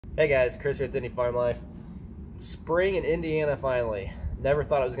Hey guys, Chris here with Indy Farm Life. Spring in Indiana finally. Never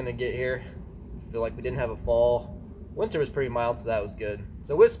thought it was going to get here. I feel like we didn't have a fall. Winter was pretty mild, so that was good.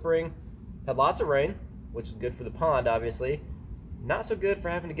 So with spring, had lots of rain, which is good for the pond, obviously. Not so good for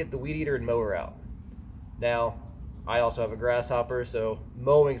having to get the weed eater and mower out. Now, I also have a grasshopper, so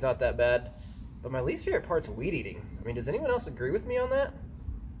mowing's not that bad. But my least favorite part's weed eating. I mean, does anyone else agree with me on that?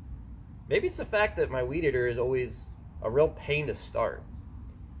 Maybe it's the fact that my weed eater is always a real pain to start.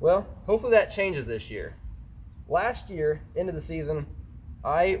 Well, hopefully that changes this year. Last year, into the season,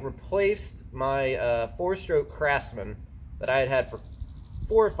 I replaced my 4-stroke Craftsman that I had had for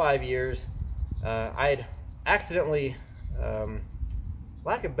 4 or 5 years. I had accidentally,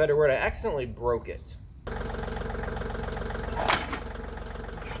 lack of a better word, I accidentally broke it.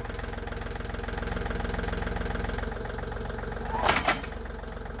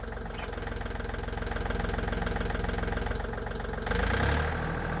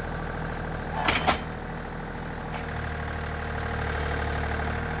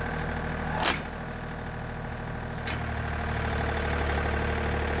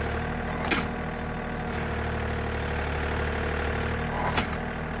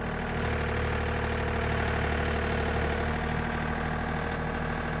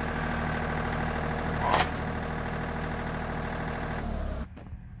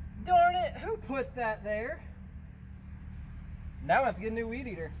 Who put that there? Now I have to get a new weed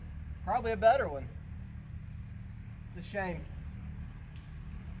eater. Probably a better one. It's a shame.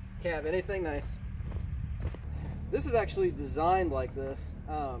 Can't have anything nice. This is actually designed like this,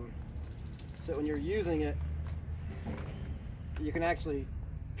 so when you're using it, you can actually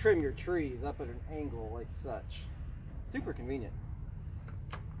trim your trees up at an angle like such. Super convenient.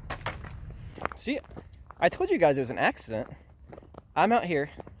 See, I told you guys it was an accident. I'm out here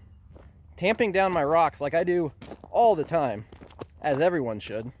tamping down my rocks like I do all the time, as everyone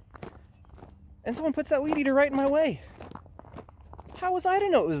should, and someone puts that weed eater right in my way. How was I to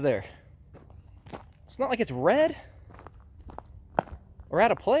know it was there? It's not like it's red or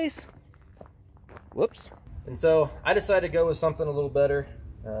out of place. Whoops. And so I decided to go with something a little better.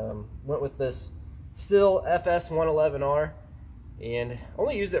 Went with this Stihl FS111R and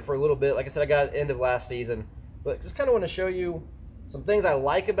only used it for a little bit. Like I said, I got it end of last season, but just kind of want to show you some things I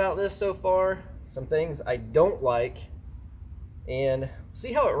like about this so far, some things I don't like, and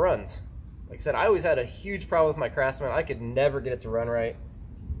see how it runs. Like I said, I always had a huge problem with my Craftsman. I could never get it to run right.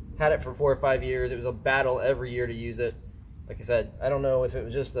 Had it for 4 or 5 years. It was a battle every year to use it. Like I said, I don't know if it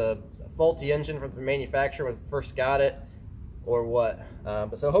was just a faulty engine from the manufacturer when I first got it or what.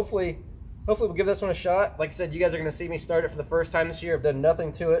 But so hopefully we'll give this one a shot. Like I said, you guys are going to see me start it for the first time this year. I've done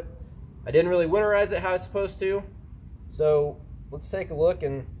nothing to it. I didn't really winterize it how it's supposed to. So let's take a look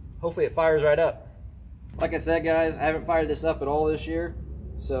and hopefully it fires right up. Like I said, guys, I haven't fired this up at all this year.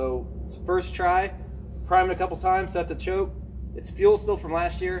 So it's first try, primed a couple times, set the choke. It's fuel still from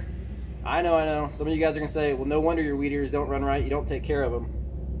last year. I know. Some of you guys are gonna say, well, no wonder your weed eaters don't run right. You don't take care of them.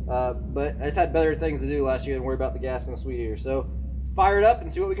 But I just had better things to do last year than worry about the gas in the weed eater. So fire it up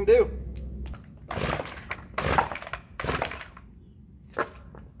and see what we can do.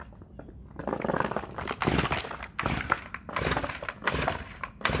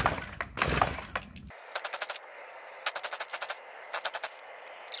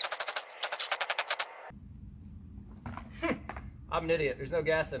 I'm an idiot. There's no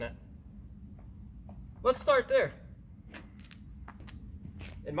gas in it. Let's start there.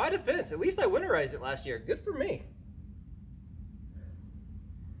 In my defense, at least I winterized it last year. Good for me.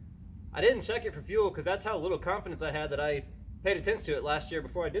 I didn't check it for fuel because that's how little confidence I had that I paid attention to it last year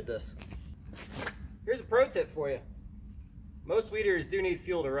before I did this. Here's a pro tip for you. Most weed eaters do need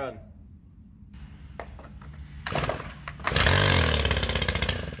fuel to run.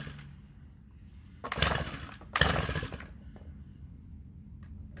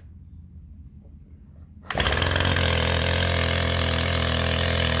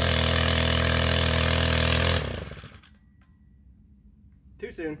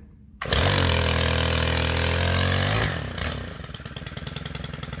 Too soon.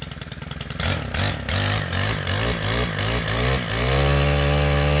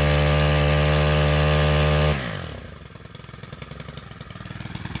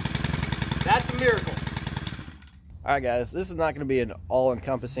 That's a miracle. All right, guys, this is not going to be an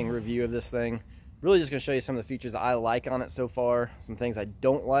all-encompassing review of this thing. Really just going to show you some of the features that I like on it so far, some things I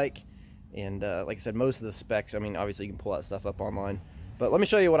don't like, and like I said, most of the specs, I mean, obviously you can pull that stuff up online. But let me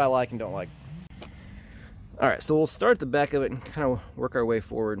show you what I like and don't like. All right, so we'll start at the back of it and kind of work our way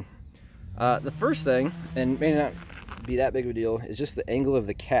forward. The first thing, and may not be that big of a deal, is just the angle of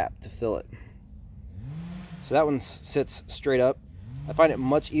the cap to fill it. So that one sits straight up. I find it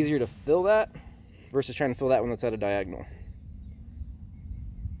much easier to fill that versus trying to fill that one that's at a diagonal.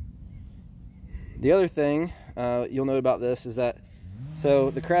 The other thing you'll note about this is that, so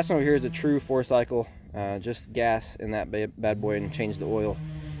the Craftsman over here is a true 4-cycle, just gas in that bad boy and change the oil.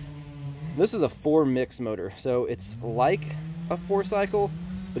 This is a 4-mix motor, so it's like a 4-cycle,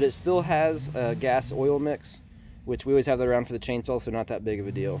 but it still has a gas oil mix, which we always have that around for the chainsaw, so not that big of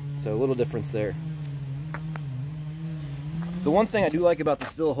a deal. So a little difference there. The one thing I do like about the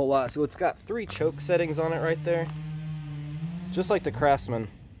Stihl a whole lot, so it's got 3 choke settings on it right there, just like the Craftsman.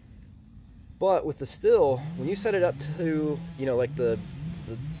 But with the Stihl, when you set it up to, you know, like the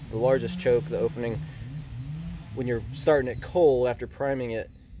largest choke, the opening, when you're starting it cold after priming it,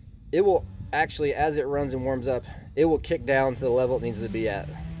 it will actually, as it runs and warms up, it will kick down to the level it needs to be at.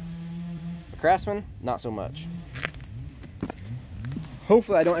 The Craftsman, not so much.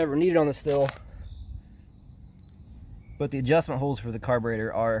 Hopefully I don't ever need it on the Stihl, but the adjustment holes for the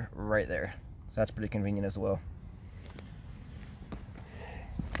carburetor are right there, so that's pretty convenient as well.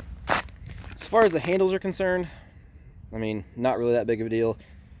 As far as the handles are concerned, I mean, not really that big of a deal.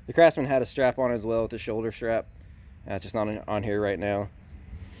 The Craftsman had a strap on as well with the shoulder strap. It's just not on here right now.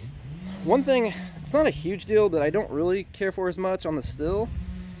 One thing, it's not a huge deal, but I don't really care for as much on the Stihl,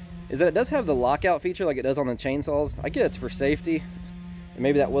 is that it does have the lockout feature like it does on the chainsaws. I get it's for safety, and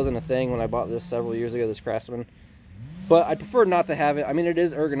maybe that wasn't a thing when I bought this several years ago, this Craftsman. But I'd prefer not to have it. I mean, it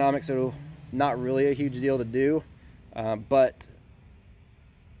is ergonomic, so not really a huge deal to do, but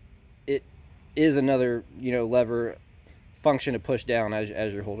it is another, you know, lever function to push down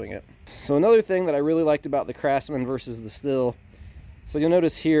as you're holding it. So another thing that I really liked about the Craftsman versus the Stihl, so you'll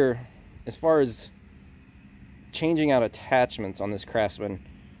notice here, as far as changing out attachments on this Craftsman,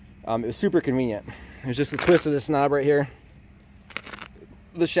 it was super convenient. There's just a twist of this knob right here.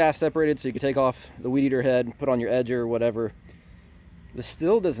 The shaft separated so you can take off the weed eater head, put on your edger or whatever. The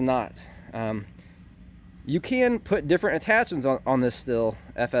Stihl does not. You can put different attachments on this Stihl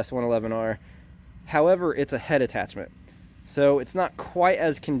FS111R. However, it's a head attachment, so it's not quite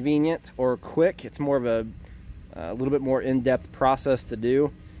as convenient or quick. It's more of a little bit more in-depth process to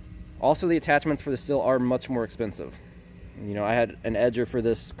do. Also, the attachments for the Stihl are much more expensive. You know, I had an edger for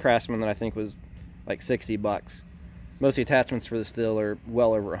this Craftsman that I think was like 60 bucks. Most of the attachments for the Stihl are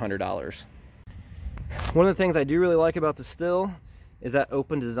well over $100. One of the things I do really like about the Stihl is that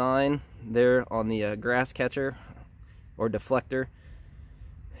open design there on the grass catcher or deflector.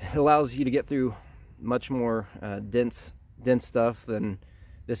 It allows you to get through much more dense stuff than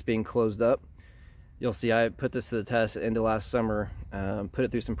this being closed up. You'll see I put this to the test at the end of last summer, put it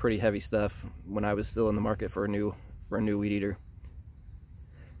through some pretty heavy stuff when I was still in the market for a new weed eater.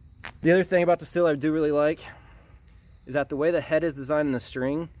 The other thing about the Stihl I do really like is that the way the head is designed in the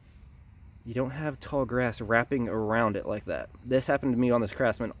string, you don't have tall grass wrapping around it like that. This happened to me on this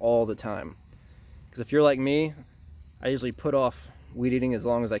Craftsman all the time. Because if you're like me, I usually put off weed eating as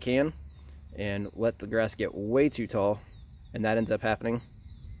long as I can and let the grass get way too tall, and that ends up happening.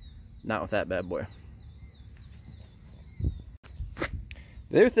 Not with that bad boy.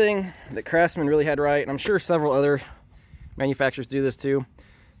 The other thing that Craftsman really had right, and I'm sure several other manufacturers do this too,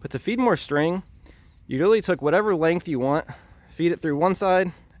 but to feed more string, you really took whatever length you want, feed it through one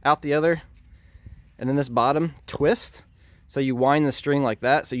side, out the other, and then this bottom twist, so you wind the string like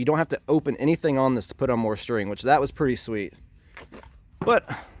that, so you don't have to open anything on this to put on more string, which that was pretty sweet. But,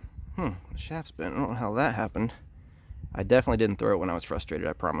 the shaft's bent. I don't know how that happened. I definitely didn't throw it when I was frustrated,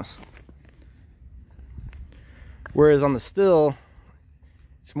 I promise. Whereas on the Stihl,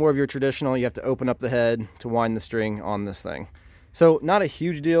 it's more of your traditional, you have to open up the head to wind the string on this thing. So not a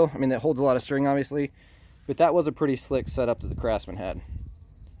huge deal. I mean, that holds a lot of string, obviously, but that was a pretty slick setup that the Craftsman had.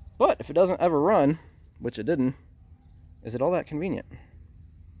 But if it doesn't ever run, which it didn't, is it all that convenient?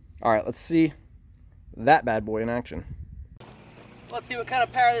 All right, let's see that bad boy in action. Let's see what kind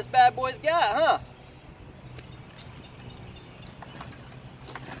of power this bad boy's got, huh?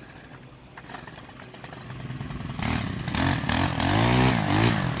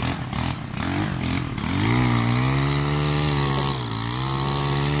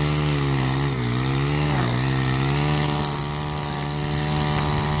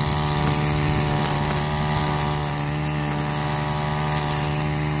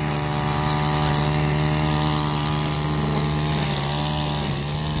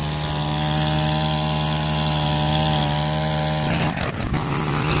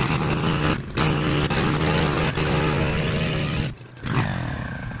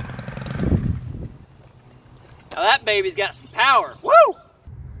 Now that baby's got some power. Woo!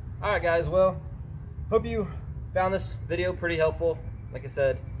 Alright guys, well, hope you found this video pretty helpful. Like I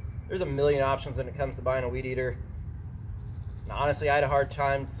said, there's a million options when it comes to buying a weed eater. Honestly, I had a hard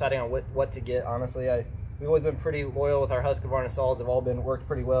time deciding on what to get. Honestly, we've always been pretty loyal with our Husqvarna saws. They've all worked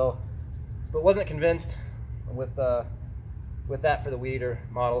pretty well, but wasn't convinced with that for the weed eater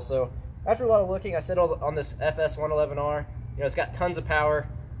model. So after a lot of looking, I settled on this FS 111R. You know, it's got tons of power.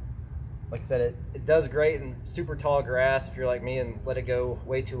 Like I said, it does great in super tall grass if you're like me and let it go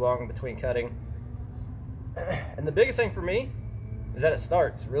way too long between cutting. And the biggest thing for me is that it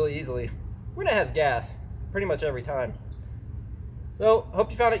starts really easily when it has gas, pretty much every time. So,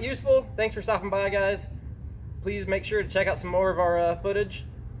 hope you found it useful. Thanks for stopping by, guys. Please make sure to check out some more of our footage,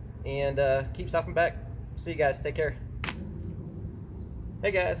 and keep stopping back. See you guys. Take care.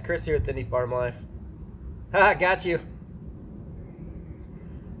 Hey guys, Chris here at Indy Farm Life. Ha, got you.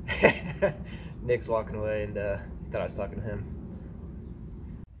 Nick's walking away, and thought I was talking to him.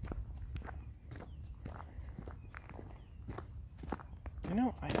 You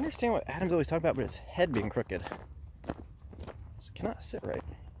know, I understand what Adam's always talking about, but his head being crooked. Just cannot sit right.